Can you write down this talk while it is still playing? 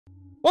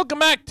Welcome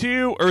back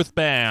to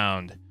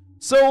Earthbound.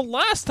 So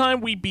last time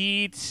we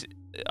beat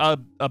a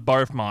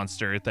barf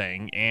monster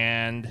thing,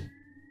 and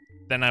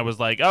then I was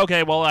like,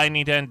 okay, well, I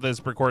need to end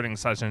this recording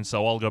session,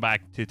 so I'll go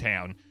back to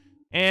town.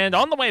 And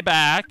on the way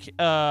back,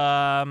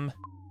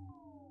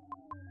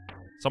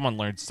 someone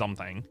learned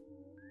something.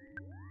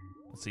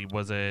 Let's see,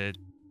 was it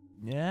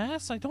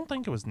Ness? I don't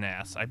think it was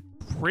Ness. I'm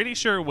pretty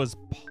sure it was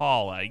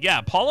Paula.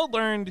 Yeah, Paula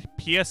learned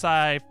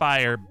PSI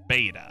Fire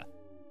Beta.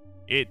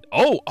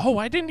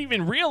 I didn't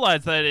even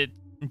realize that it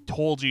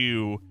told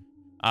you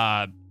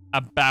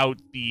about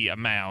the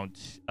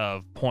amount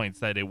of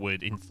points that it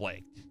would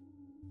inflict.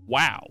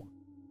 Wow.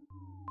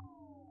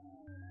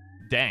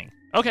 Dang.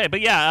 Okay, but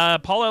yeah,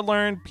 Paula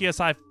learned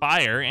PSI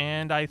Fire,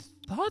 and I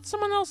thought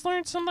someone else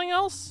learned something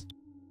else?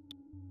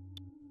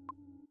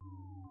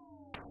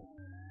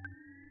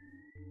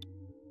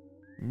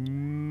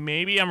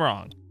 Maybe I'm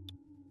wrong.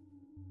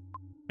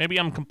 Maybe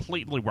I'm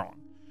completely wrong.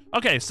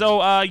 Okay,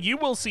 so you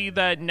will see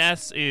that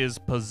Ness is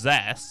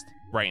possessed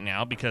right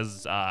now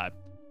because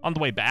on the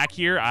way back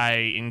here,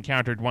 I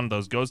encountered one of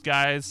those ghost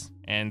guys,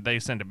 and they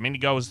sent a mini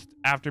ghost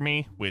after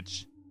me,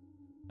 which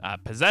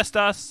possessed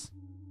us.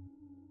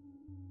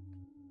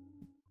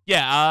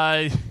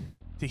 Yeah,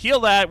 to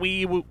heal that,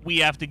 we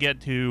have to get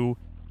to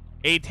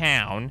a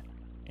town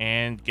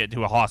and get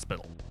to a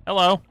hospital.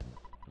 Hello.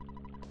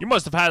 You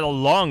must have had a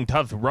long,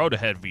 tough road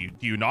ahead of you,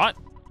 do you not?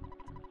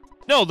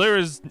 No, there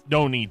is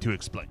no need to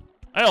explain.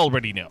 I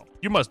already know.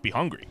 You must be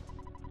hungry.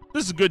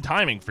 This is good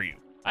timing for you.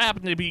 I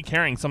happen to be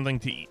carrying something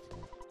to eat.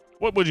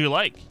 What would you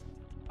like?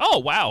 Oh,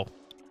 wow.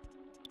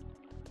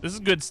 This is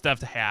good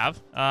stuff to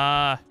have.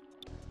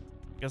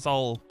 Guess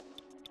I'll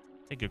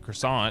take a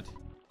croissant.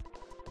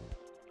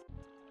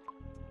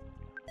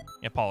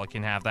 Yeah, Paula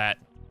can have that.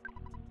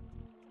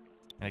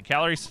 And a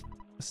calorie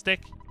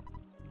stick.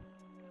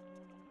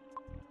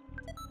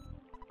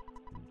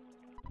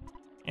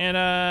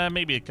 And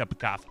maybe a cup of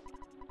coffee.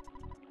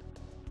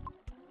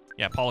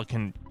 Yeah, Paula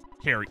can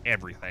carry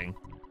everything.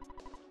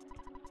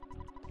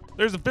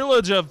 There's a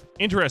village of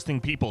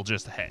interesting people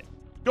just ahead.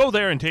 Go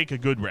there and take a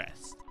good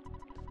rest.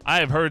 I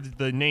have heard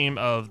the name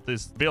of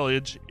this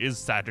village is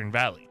Saturn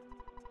Valley,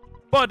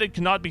 but it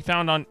cannot be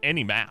found on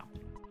any map.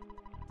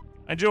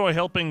 I enjoy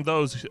helping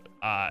those who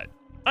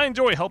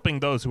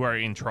are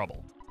in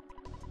trouble,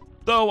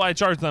 though I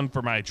charge them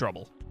for my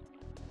trouble.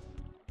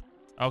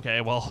 Okay,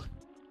 well,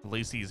 at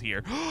least he's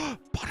here.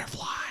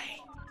 Butterfly.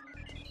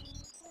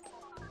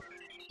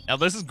 Now,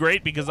 this is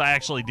great because I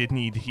actually did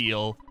need to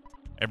heal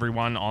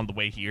everyone on the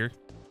way here.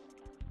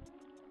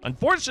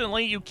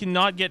 Unfortunately, you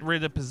cannot get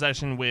rid of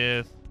possession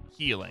with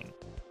healing.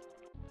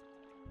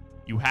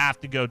 You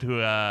have to go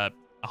to a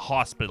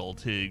hospital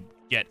to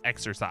get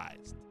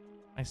exercised.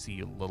 I see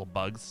you, little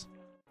bugs.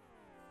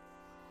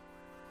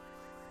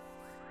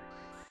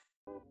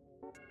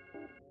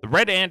 The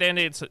red ant and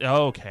its...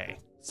 Okay.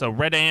 So,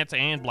 red ants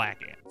and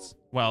black ants.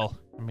 Well,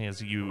 I may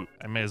as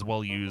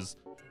well use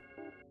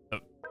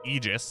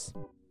Aegis.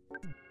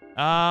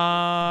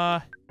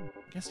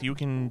 Guess you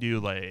can do,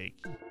 like,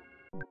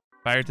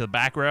 fire to the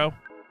back row.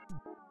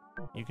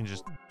 You can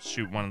just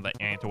shoot one of the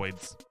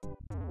antoids.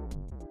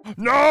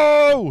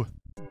 No!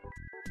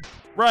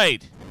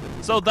 Right.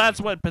 So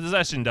that's what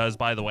possession does,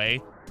 by the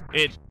way.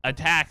 It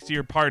attacks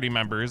your party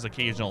members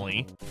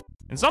occasionally,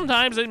 and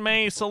sometimes it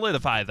may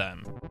solidify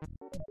them,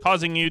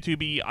 causing you to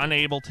be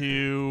unable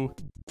to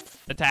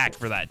attack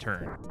for that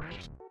turn.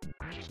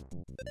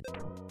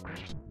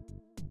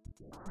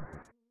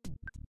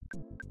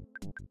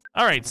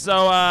 Alright,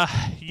 so,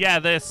 yeah,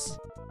 this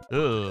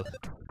ghost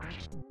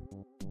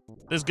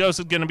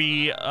is gonna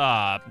be,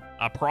 a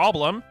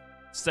problem,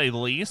 to say the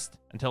least,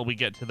 until we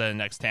get to the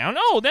next town.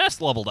 Oh, Ness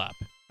leveled up.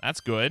 That's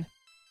good.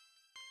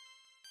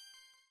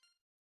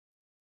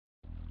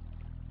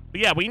 But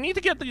yeah, we need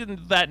to get to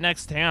that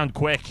next town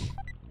quick.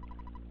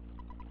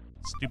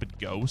 Stupid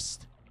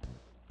ghost.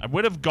 I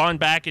would have gone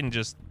back and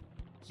just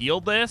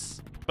healed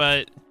this,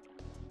 but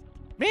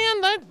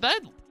man,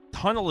 that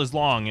tunnel is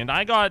long, and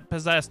I got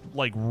possessed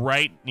like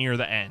right near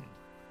the end.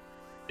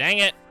 Dang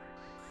it.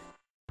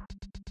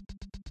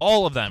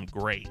 All of them,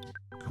 great.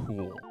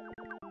 Cool.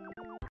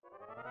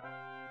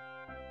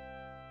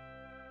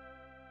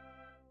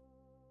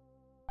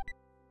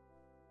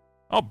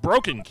 Oh,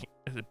 broken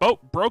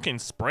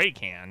spray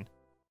can.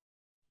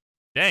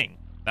 Dang,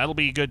 that'll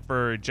be good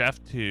for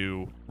Jeff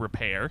to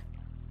repair.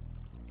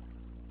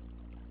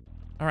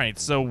 All right,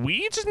 so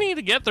we just need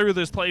to get through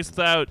this place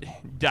without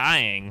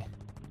dying,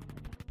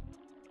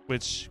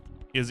 which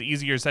is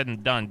easier said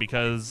than done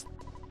because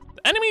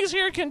the enemies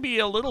here can be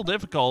a little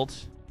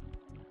difficult.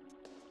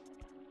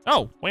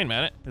 Oh, wait a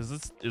minute.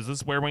 Is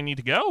this where we need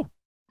to go?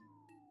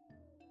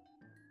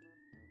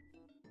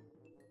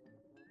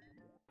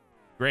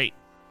 Great.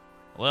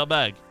 A little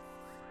bug.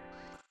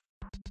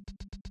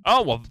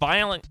 Oh, a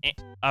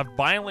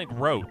violent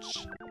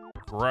roach.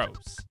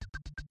 Gross.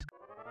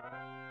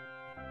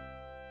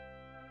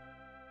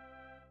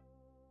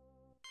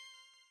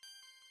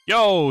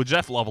 Yo,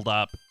 Jeff leveled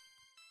up.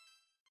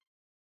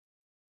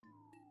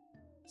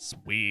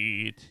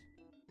 Sweet.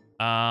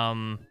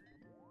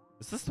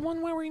 Is this the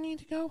one where we need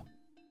to go?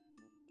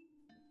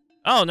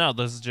 Oh, no,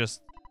 this is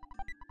just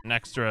an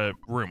extra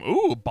room.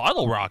 Ooh,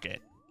 bottle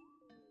rocket.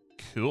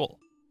 Cool.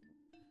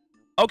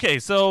 Okay,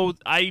 so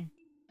I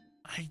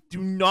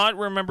do not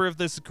remember if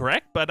this is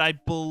correct, but I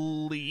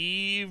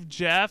believe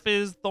Jeff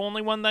is the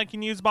only one that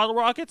can use bottle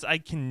rockets. I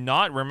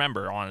cannot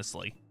remember,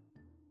 honestly.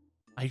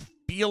 I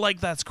feel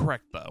like that's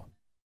correct, though.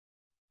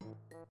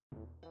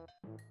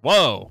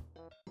 Whoa.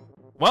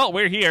 Well,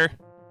 we're here.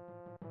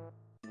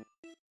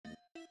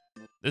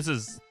 This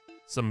is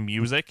some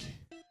music.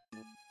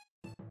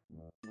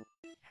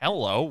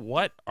 Hello,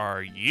 what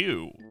are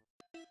you?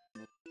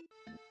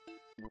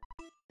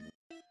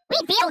 We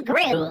feel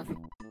groove.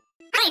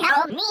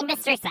 Hi-ho, me,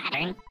 Mr.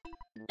 Saturn.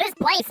 This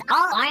place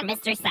all are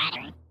Mr.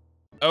 Saturn.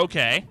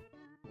 Okay.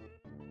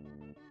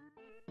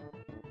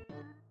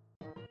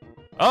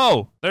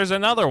 Oh, there's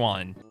another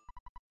one.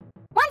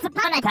 Once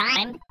upon a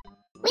time,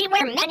 we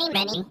were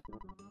many.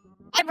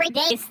 Every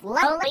day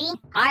slowly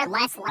are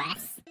less.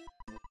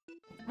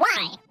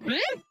 Why?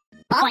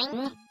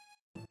 Boing.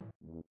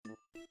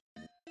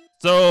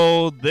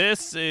 So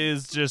this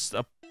is just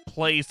a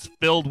place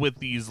filled with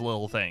these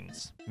little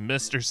things.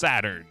 Mr.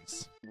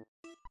 Saturns.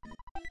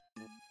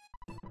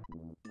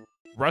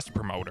 Rust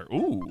promoter.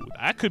 Ooh,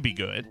 that could be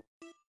good.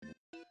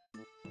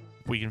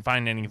 If we can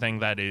find anything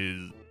that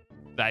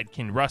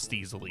can rust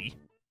easily.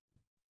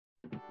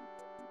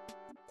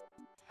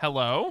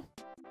 Hello?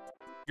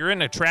 You're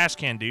in a trash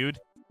can, dude.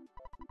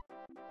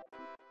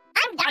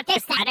 I'm Dr.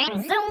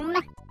 Saturn Zoom,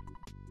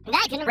 and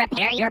I can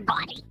repair your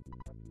body.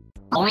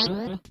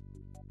 Boing.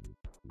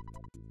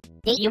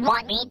 Do you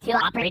want me to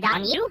operate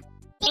on you?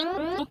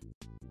 Ding.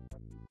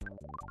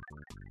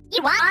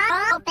 You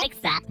all fix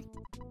up.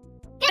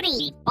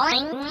 Goody,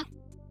 boing.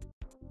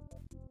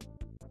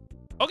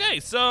 Okay,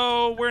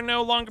 so we're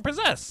no longer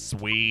possessed.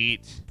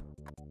 Sweet.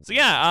 So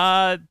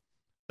yeah,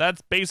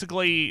 that's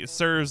basically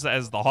serves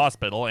as the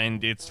hospital,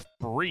 and it's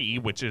free,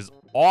 which is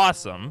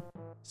awesome.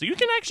 So you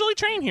can actually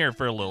train here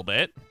for a little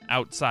bit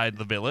outside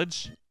the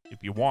village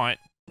if you want.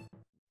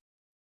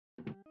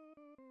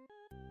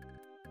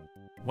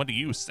 What do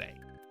you say?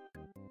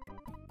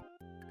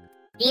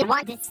 Do you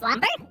want to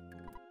slumber?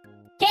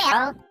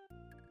 Kill.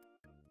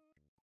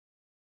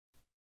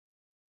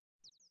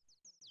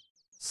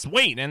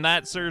 Sweet, and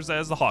that serves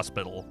as the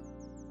hospital.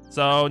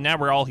 So now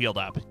we're all healed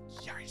up.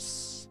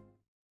 Yes.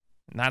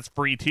 And that's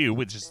free too,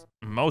 which is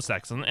most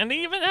excellent. And it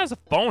even has a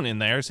phone in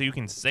there so you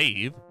can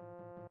save,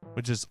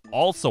 which is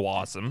also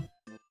awesome.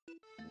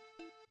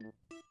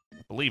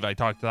 I believe I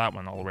talked to that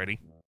one already.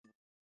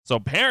 So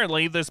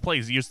apparently this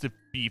place used to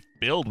be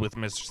filled with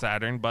Mr.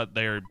 Saturn, but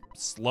they're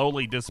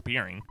slowly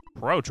disappearing.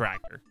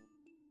 Protractor.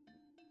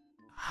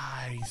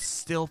 I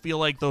still feel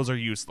like those are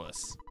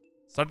useless.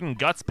 Sudden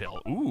Guts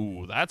Pill.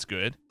 Ooh, that's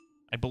good.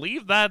 I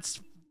believe that's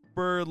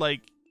for,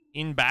 like,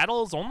 in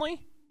battles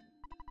only?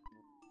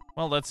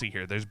 Well, let's see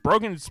here. There's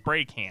Broken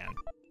Spray Can.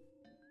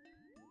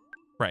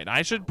 Right,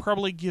 I should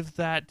probably give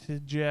that to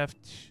Jeff,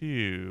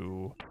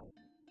 too.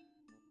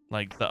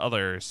 Like the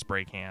other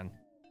spray can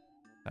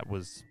that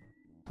was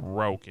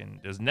broken.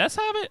 Does Ness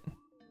have it?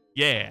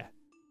 Yeah.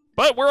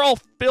 But we're all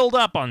filled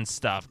up on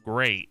stuff.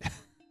 Great.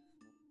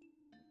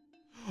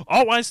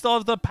 Oh, I still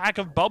have the pack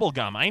of bubble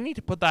gum. I need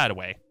to put that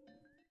away.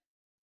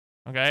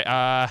 Okay,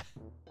 I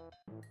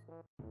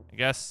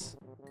guess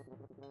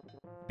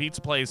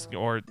pizza place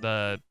or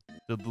the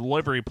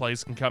delivery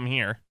place can come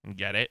here and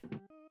get it.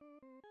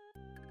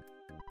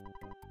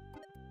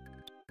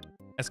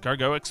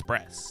 Escargot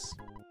Express.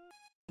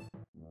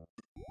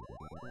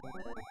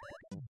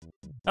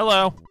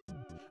 Hello.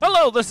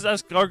 Hello, this is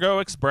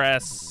Escargot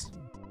Express.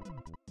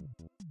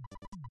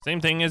 Same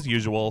thing as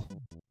usual.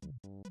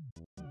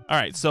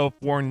 Alright, so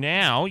for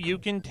now, you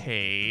can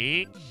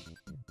take...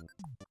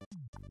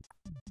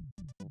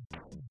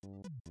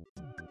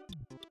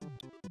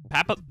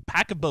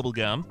 pack of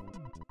bubblegum.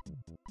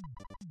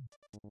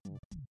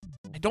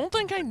 I don't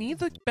think I need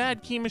the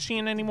bad key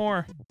machine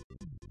anymore.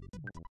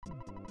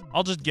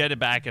 I'll just get it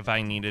back if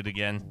I need it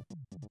again.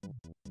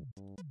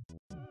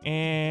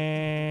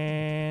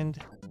 And...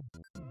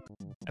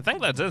 I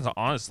think that's it,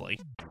 honestly.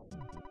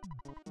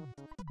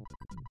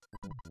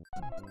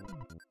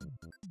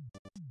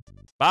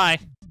 Bye.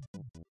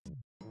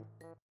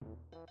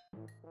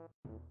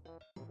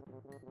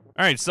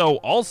 Alright, so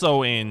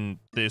also in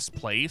this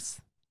place,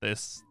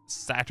 this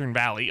Saturn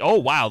Valley. Oh,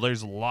 wow,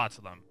 there's lots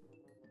of them.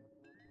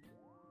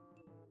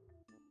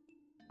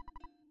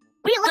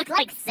 We look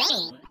like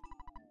same.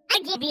 I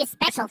give you a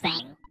special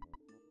thing.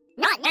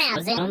 Not now,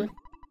 Zoom.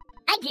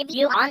 I give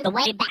you on the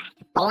way back,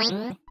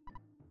 boing.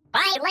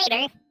 Bye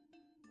later.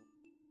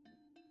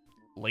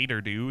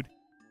 Later, dude.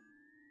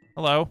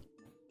 Hello.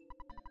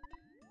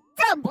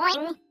 So,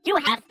 boing, you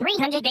have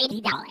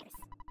 $380.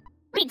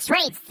 We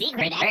trade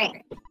secret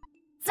Earth.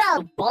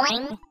 So,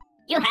 boing,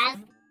 you have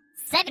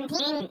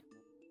 $1780.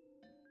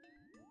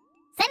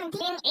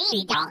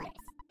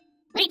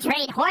 We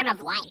trade Horn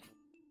of Life.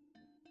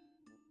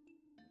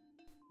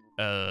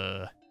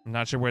 I'm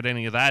not sure what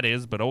any of that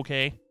is, but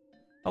okay.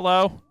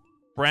 Hello,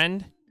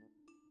 friend.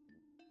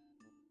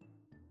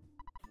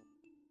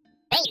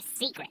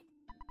 secret.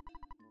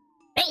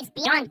 Base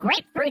beyond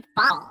Grapefruit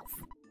Falls.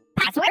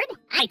 Password?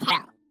 I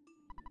tell.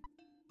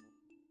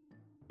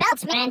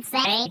 Belchman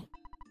say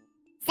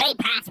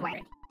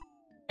password.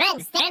 Then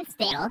stand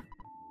still.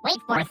 Wait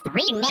for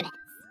 3 minutes.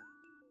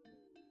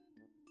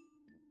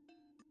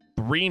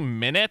 3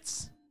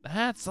 minutes?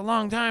 That's a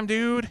long time,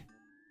 dude.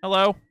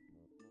 Hello?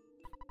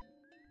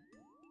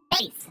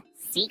 Base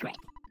secret.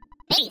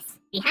 Base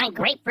behind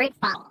Grapefruit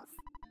Falls.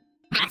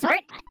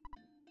 Password?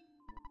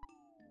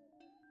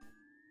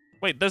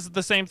 Wait, this is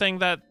the same thing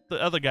that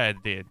the other guy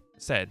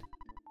said.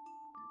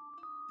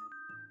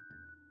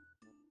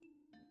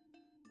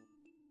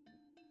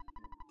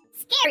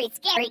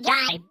 Scary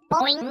guy,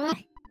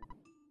 boing.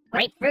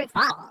 Grapefruit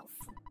Falls.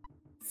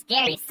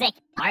 Scary, sick,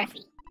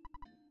 barfy.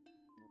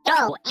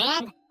 Go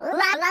and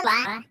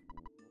la.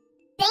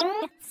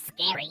 Ding,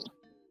 scary.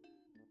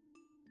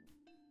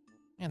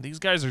 Man, these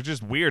guys are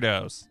just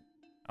weirdos.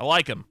 I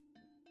like them.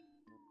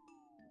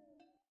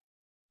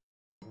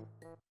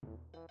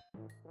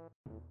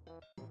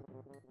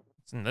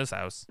 What's in this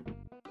house?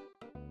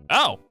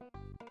 Oh,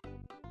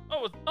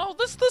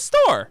 this is the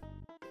store.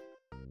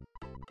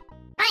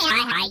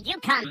 Hi, you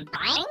come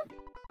buying?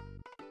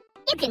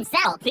 You can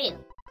sell too.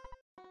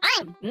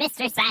 I'm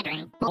Mr.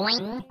 Saturn,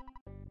 boing.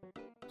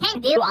 Can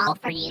do all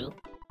for you.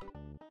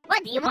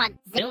 What do you want,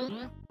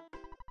 Zoom?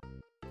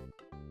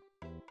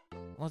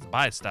 Let's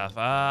buy stuff.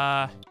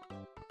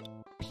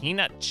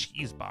 Peanut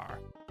cheese bar.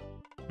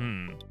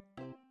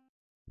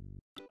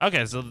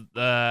 Okay, so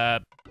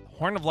the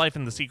Horn of Life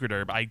and the Secret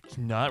Herb. I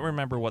cannot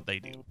remember what they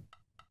do.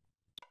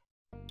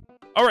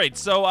 All right,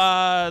 so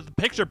the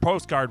picture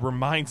postcard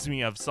reminds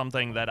me of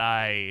something that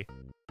I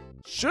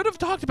should have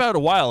talked about a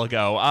while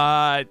ago.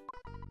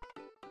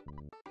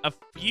 A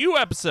few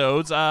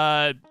episodes,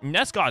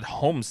 Ness got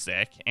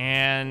homesick,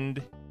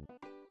 and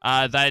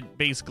that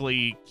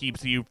basically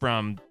keeps you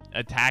from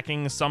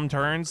attacking some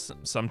turns.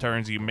 Some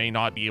turns you may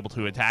not be able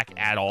to attack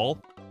at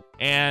all.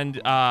 And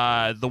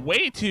the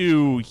way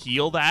to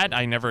heal that,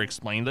 I never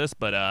explained this,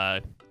 but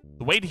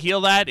the way to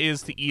heal that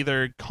is to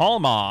either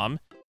call Mom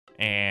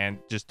and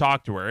just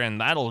talk to her,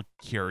 and that'll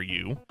cure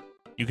you.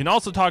 You can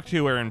also talk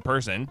to her in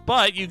person,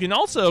 but you can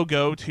also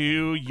go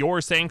to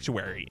your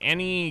sanctuary.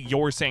 Any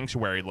your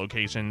sanctuary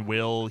location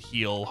will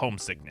heal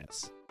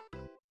homesickness,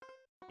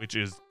 which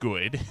is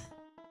good.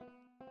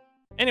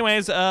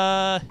 Anyways,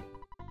 oh,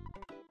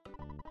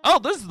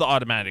 this is the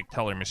automatic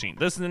teller machine.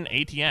 This is an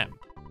ATM.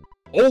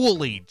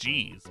 Holy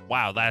jeez.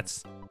 Wow,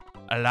 that's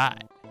a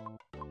lot.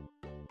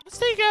 Let's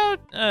take out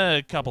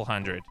a couple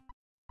hundred.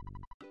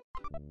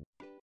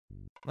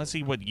 Let's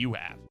see what you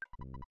have.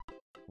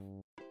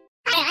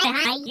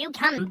 Hi, you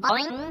come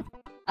boing.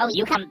 Oh,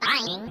 you come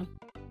buying.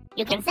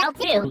 You can sell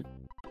too.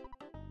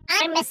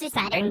 I'm Mr.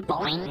 Saturn,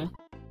 boing.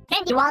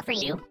 Can do all for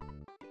you.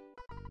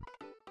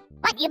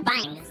 What you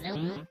buying,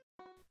 Zoom?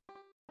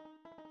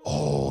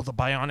 Oh, the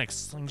bionic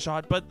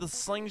slingshot, but the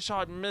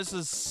slingshot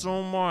misses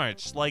so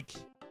much. Like,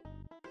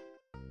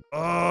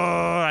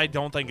 I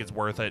don't think it's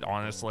worth it,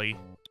 honestly.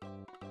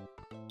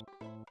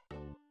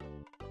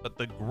 But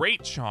the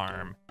Great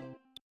Charm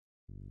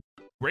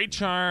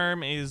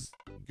is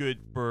good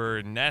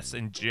for Ness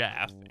and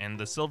Jeff, and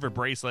the silver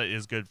bracelet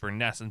is good for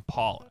Ness and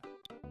Paula.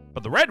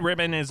 But the red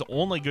ribbon is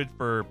only good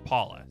for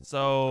Paula,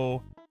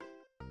 so...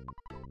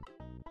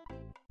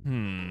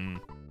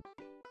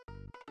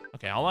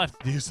 Okay, I'll have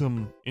to do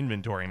some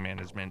inventory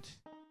management.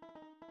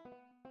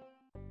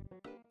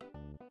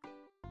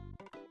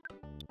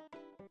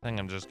 I think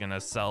I'm just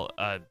gonna sell,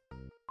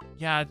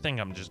 yeah, I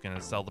think I'm just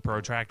gonna sell the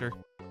protractor.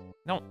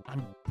 No,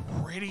 I'm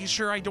pretty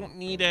sure I don't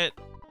need it.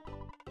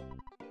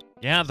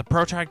 Yeah, the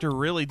protractor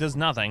really does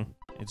nothing.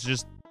 It's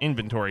just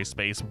inventory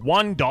space.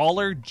 $1?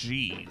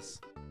 Jeez.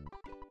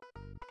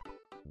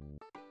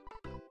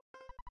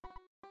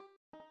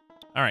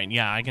 Alright,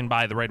 yeah, I can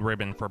buy the red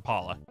ribbon for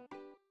Paula.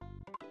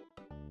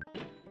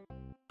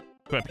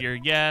 Equip here,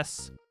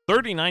 yes.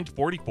 $39 to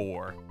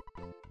 $44.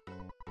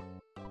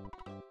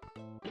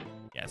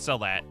 Yeah, sell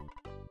that.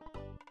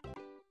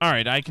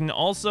 Alright, I can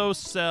also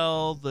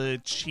sell the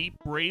cheap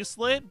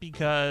bracelet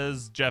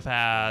because Jeff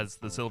has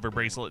the silver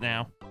bracelet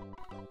now.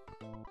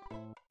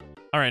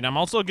 Alright, I'm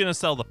also gonna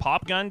sell the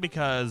pop gun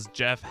because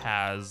Jeff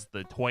has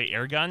the toy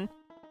air gun.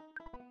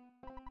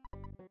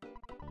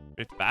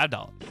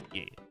 $55.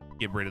 Yeah,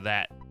 get rid of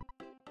that.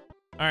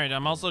 Alright,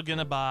 I'm also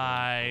gonna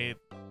buy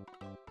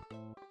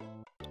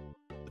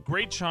the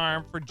Great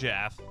Charm for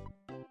Jeff.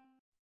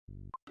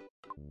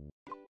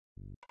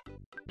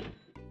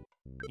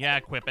 Yeah,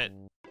 equip it.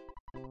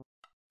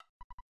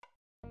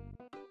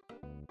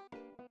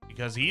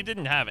 Because he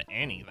didn't have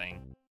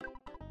anything.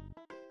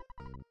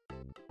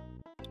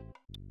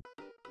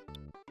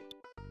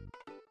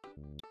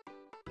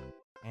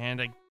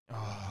 And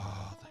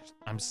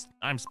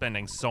I'm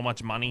spending so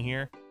much money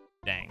here.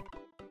 Dang.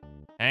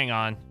 Hang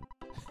on.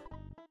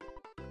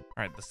 All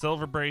right, the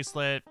silver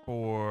bracelet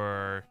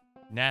for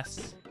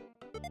Ness.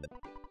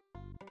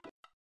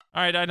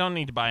 All right, I don't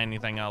need to buy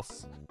anything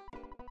else.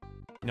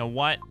 You know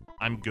what?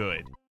 I'm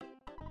good.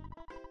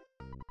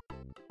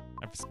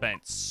 I've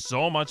spent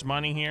so much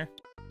money here.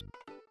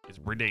 is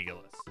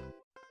ridiculous.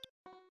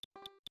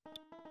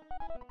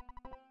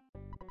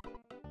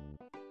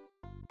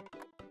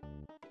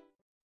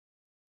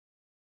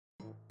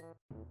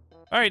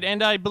 Alright,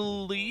 and I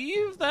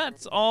believe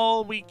that's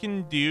all we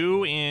can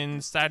do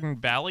in Saturn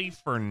Valley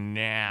for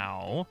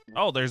now.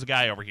 Oh, there's a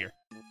guy over here.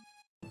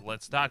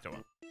 Let's talk to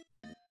him.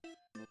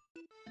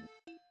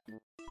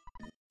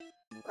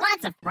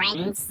 Lots of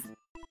friends.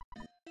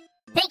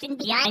 Taken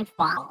behind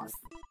falls.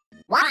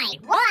 Why,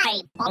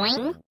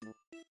 boing?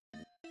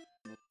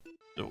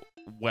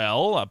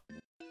 Well,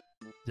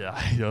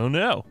 I don't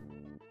know.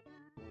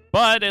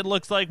 But it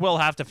looks like we'll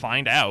have to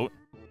find out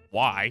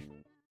why.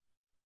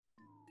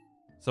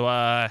 So,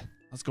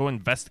 let's go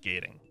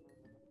investigating.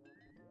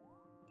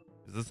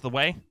 Is this the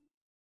way?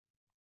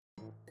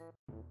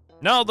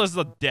 No, this is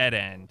a dead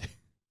end.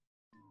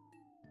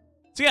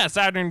 So yeah,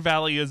 Saturn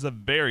Valley is a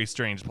very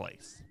strange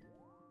place.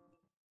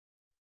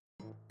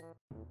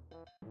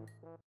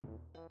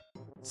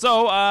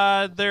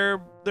 So,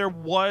 there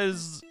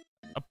was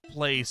a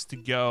place to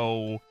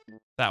go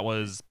that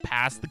was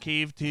past the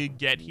cave to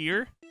get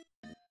here.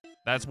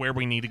 That's where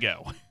we need to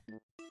go.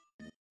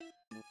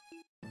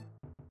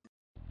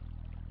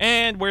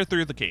 And we're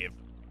through the cave.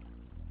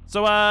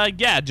 So,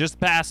 yeah, just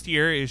past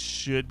here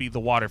should be the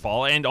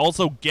waterfall. And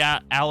also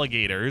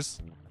alligators,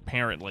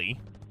 apparently,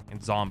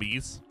 and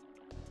zombies.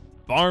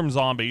 Farm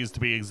zombies, to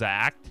be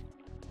exact.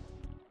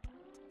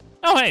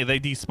 Oh, hey, they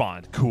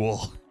despawned.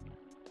 Cool.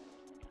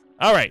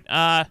 Alright,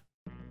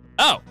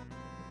 oh!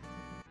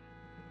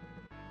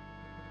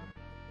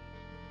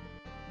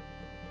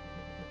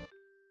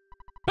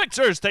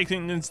 Pictures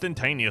taken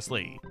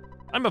instantaneously.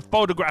 I'm a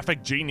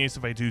photographic genius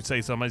if I do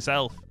say so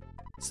myself.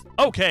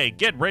 Okay,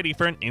 get ready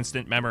for an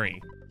instant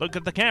memory. Look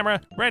at the camera.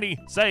 Ready,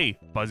 say,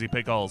 Fuzzy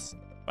Pickles.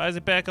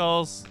 Fuzzy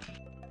Pickles.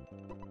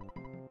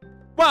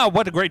 Wow,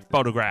 what a great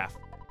photograph.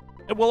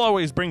 It will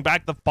always bring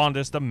back the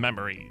fondest of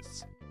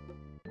memories.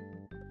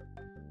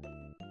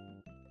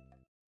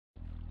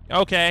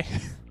 Okay.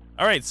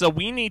 Alright, so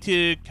we need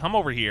to come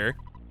over here.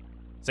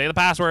 Say the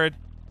password.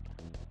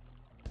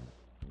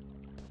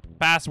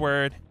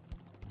 Password.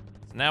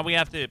 So now we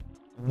have to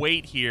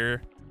wait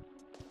here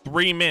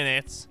 3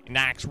 minutes in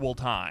actual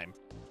time.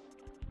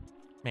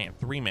 Man,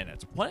 3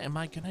 minutes. What am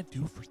I gonna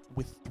do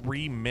with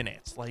 3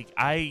 minutes? Like,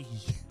 I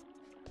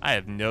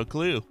have no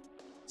clue.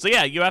 So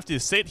yeah, you have to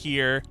sit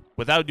here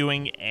without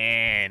doing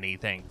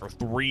anything for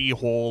 3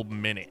 whole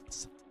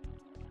minutes.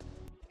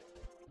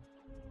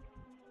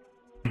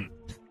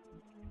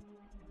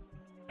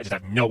 I just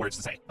have no words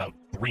to say about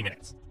 3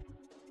 minutes.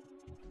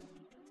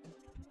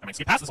 I might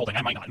skip past this whole thing.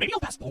 I might not. Maybe I'll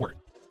pass forward.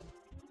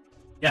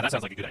 Yeah, that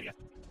sounds like a good idea.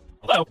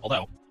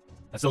 Although,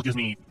 that still gives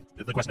me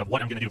the question of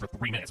what I'm going to do for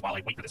 3 minutes while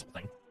I wait for this whole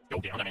thing to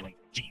go down. I mean, like,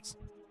 jeez.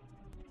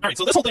 Alright,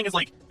 so this whole thing is,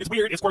 like, it's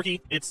weird, it's quirky,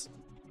 it's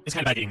kind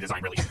of bad game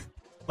design, really.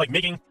 Like,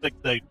 making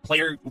the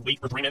player wait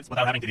for 3 minutes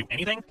without having to do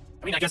anything.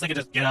 I mean, I guess they could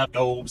just get up,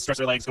 go stretch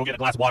their legs, go get a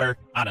glass of water.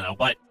 I don't know,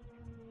 but...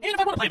 And if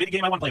I want to play a video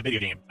game, I want to play a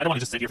video game. I don't want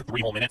to just sit here for 3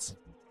 whole minutes.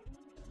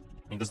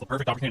 I mean, this is the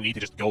perfect opportunity to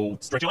just go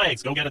stretch your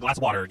legs, go get a glass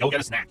of water, go get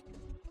a snack.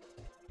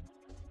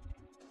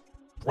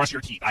 Brush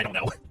your teeth, I don't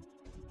know.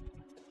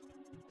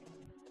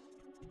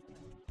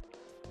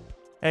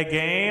 Hey,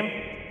 game?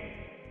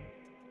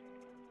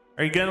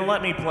 Are you gonna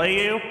let me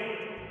play you?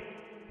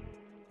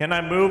 Can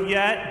I move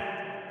yet?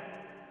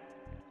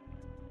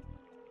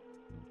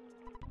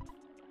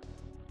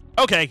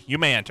 Okay, you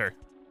may enter.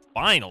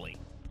 Finally.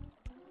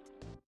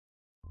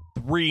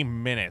 3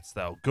 minutes,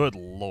 though. Good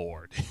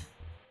lord.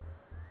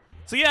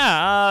 So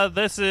yeah,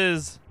 this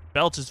is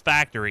Belch's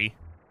factory.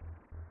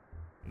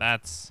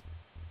 That's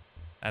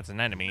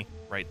an enemy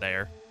right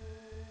there.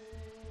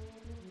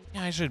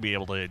 Yeah, I should be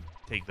able to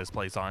take this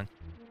place on.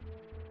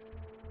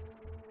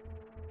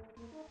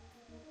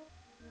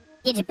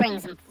 Did you bring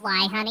some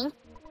fly, honey?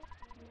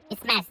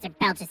 It's Master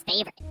Belch's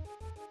favorite.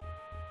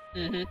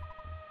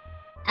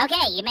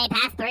 Okay, you may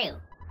pass through.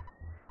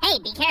 Hey,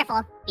 be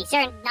careful. Be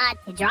sure not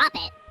to drop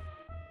it.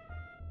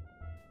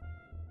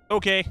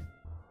 Okay.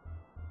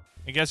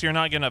 I guess you're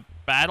not gonna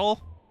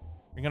battle?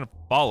 You're gonna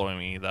follow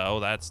me, though.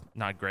 That's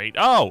not great.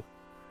 Oh!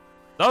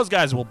 Those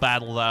guys will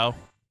battle, though.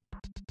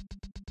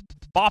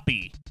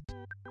 Foppy.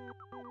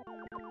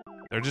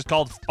 They're just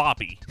called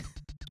Foppy.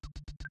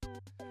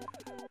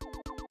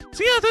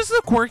 So yeah, this is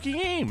a quirky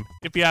game,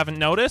 if you haven't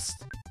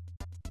noticed.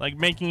 Like,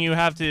 making you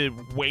have to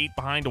wait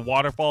behind a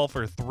waterfall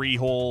for 3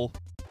 whole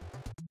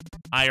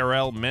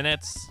IRL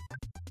minutes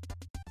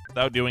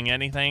without doing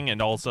anything,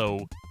 and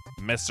also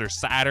Mr.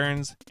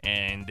 Saturns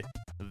and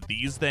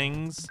these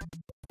things.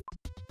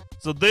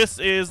 So this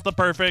is the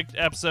perfect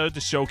episode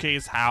to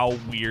showcase how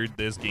weird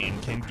this game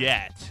can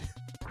get.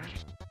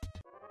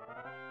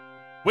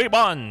 We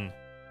won!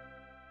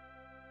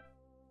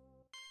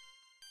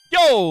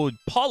 Yo,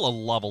 Paula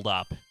leveled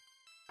up.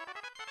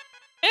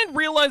 And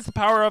realized the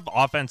power of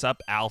Offense Up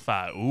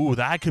Alpha. Ooh,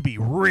 that could be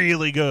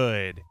really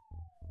good.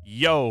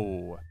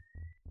 Yo.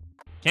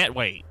 Can't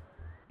wait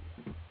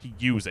to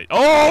use it.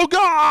 Oh,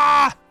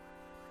 God!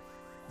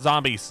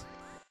 Zombies.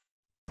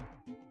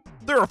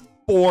 There are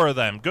 4 of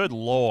them. Good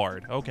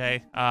lord.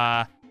 Okay.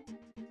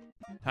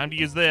 time to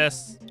use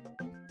this.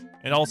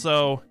 And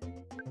also,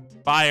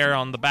 fire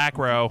on the back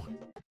row.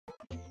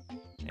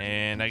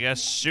 And I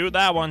guess shoot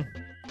that one.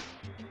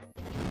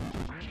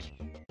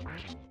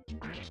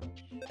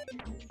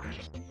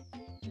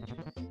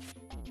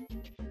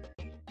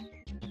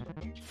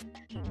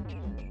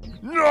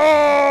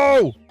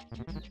 No!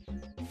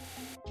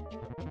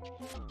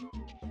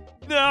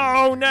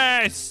 No,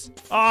 Ness!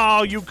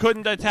 Oh, you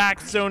couldn't attack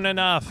soon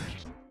enough.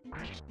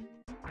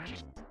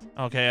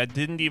 Okay,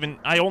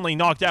 I only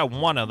knocked out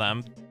one of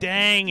them.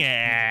 Dang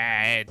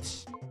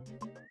it!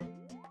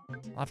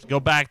 I'll have to go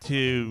back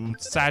to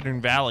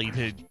Saturn Valley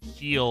to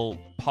heal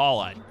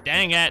Paula.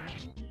 Dang it!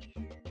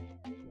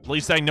 At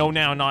least I know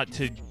now not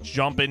to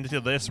jump into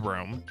this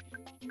room.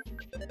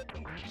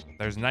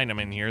 There's an item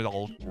in here,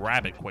 I'll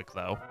grab it quick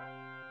though.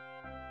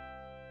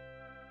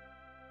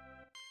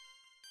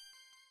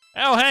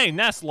 Oh hey,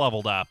 Ness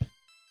leveled up.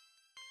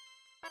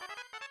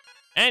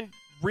 And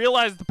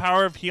realized the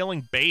power of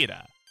healing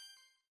Beta.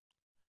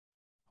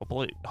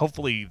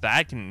 Hopefully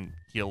that can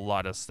heal a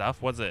lot of stuff.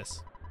 What's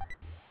this?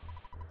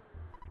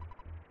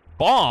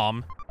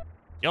 Bomb?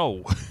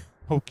 Yo.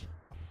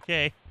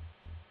 Okay.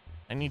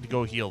 I need to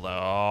go heal though.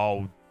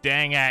 Oh,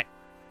 dang it.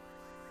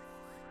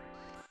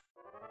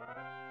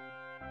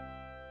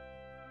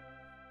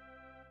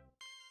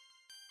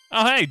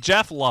 Oh hey,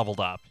 Jeff leveled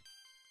up.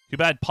 Too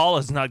bad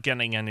Paula's not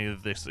getting any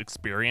of this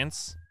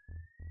experience.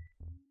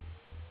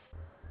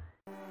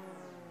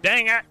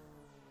 Dang it!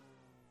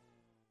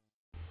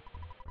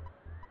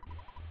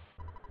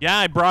 Yeah,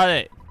 I brought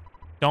it.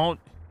 Don't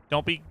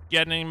be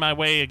getting in my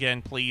way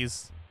again,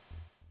 please.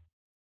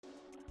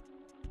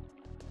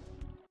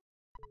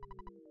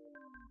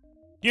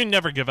 You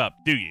never give up,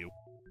 do you?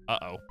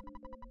 Uh-oh.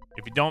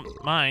 If you don't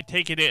mind,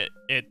 take it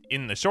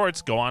in the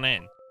shorts, go on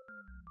in.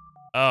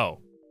 Oh.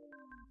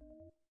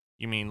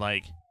 You mean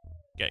like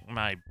getting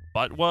my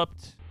butt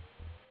whooped?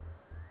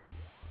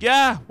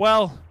 Yeah,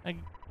 well, I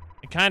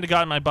kind of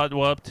got my butt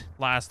whooped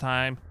last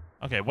time.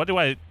 Okay,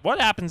 what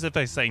happens if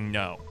I say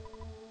no?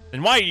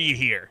 Then why are you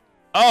here?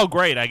 Oh,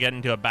 great, I get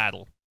into a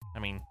battle. I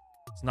mean,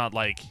 it's not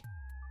like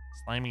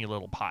slimy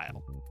little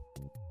pile.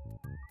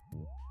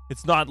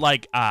 It's not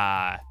like,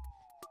 I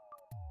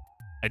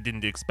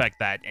didn't expect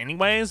that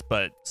anyways,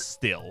 but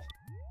still.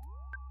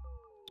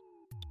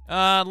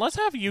 Let's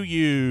have you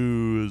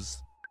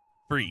use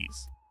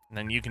freeze. And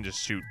then you can just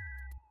shoot.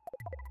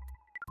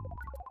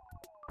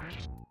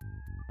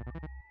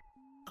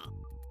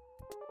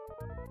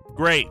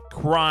 Great,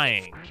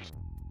 crying.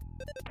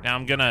 Now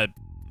I'm gonna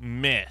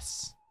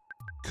miss.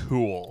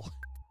 Cool.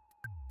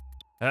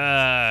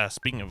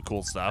 Speaking of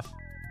cool stuff.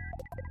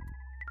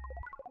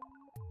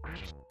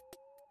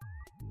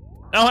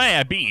 Oh, hey,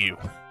 I beat you.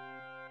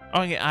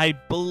 Okay, I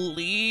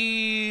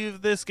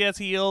believe this gets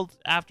healed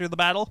after the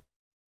battle.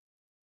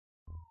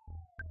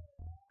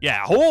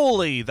 Yeah,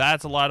 holy,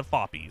 that's a lot of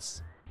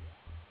foppies.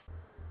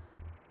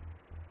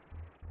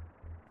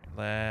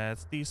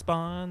 Let's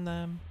despawn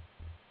them.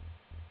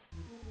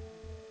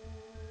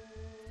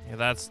 Yeah,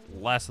 that's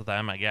less of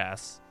them, I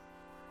guess.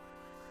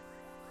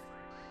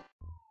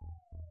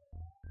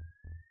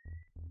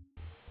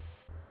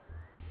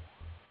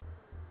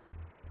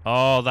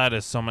 Oh, that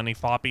is so many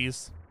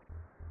foppies.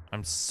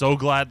 I'm so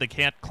glad they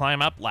can't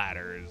climb up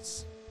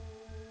ladders.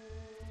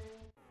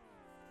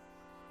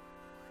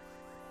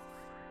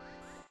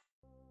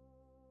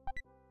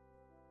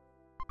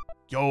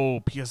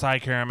 Yo, PSI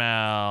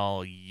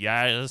caramel,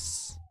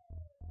 yes.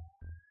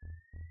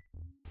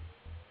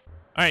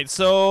 Alright,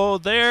 so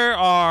there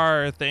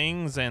are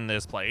things in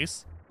this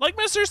place. Like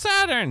Mr.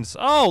 Saturn's.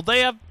 Oh,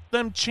 they have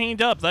them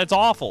chained up. That's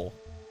awful.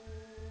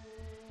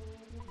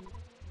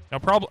 No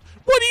problem.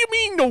 What do you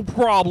mean no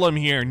problem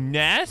here,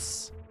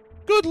 Ness?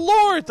 Good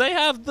lord, they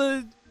have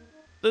the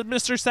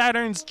Mr.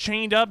 Saturn's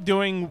chained up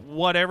doing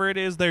whatever it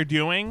is they're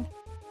doing.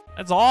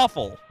 That's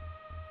awful.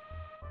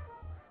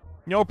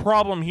 No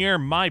problem here,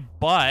 my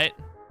butt.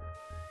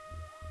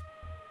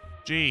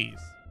 Jeez.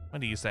 What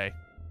do you say?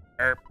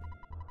 Erp.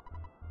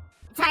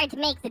 It's hard to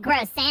make the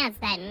gross sounds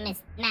that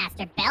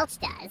Master Belch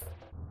does.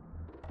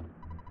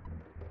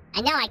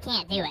 I know I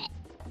can't do it.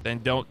 Then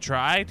don't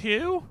try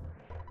to?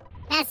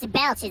 Master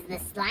Belch is the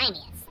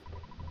slimiest.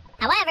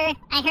 However,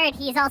 I heard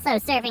he's also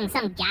serving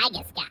some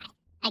Gygus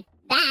guy.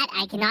 That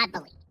I cannot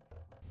believe.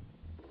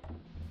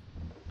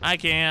 I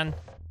can.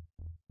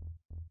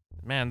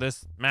 Man,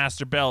 this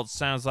Master Belch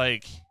sounds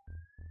like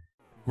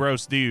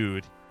gross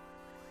dude.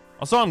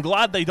 Also, I'm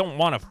glad they don't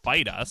want to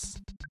fight us.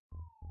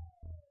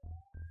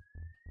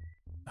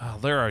 Oh,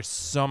 there are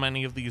so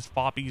many of these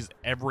foppies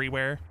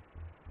everywhere.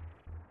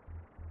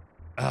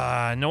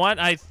 You know what?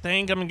 I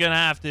think I'm gonna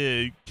have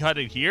to cut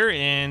it here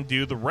and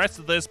do the rest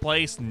of this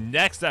place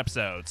next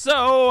episode.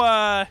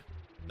 So,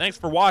 thanks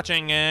for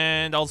watching,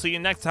 and I'll see you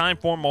next time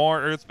for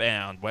more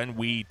Earthbound when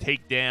we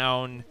take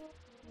down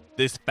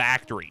this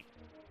factory.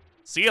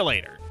 See you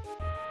later.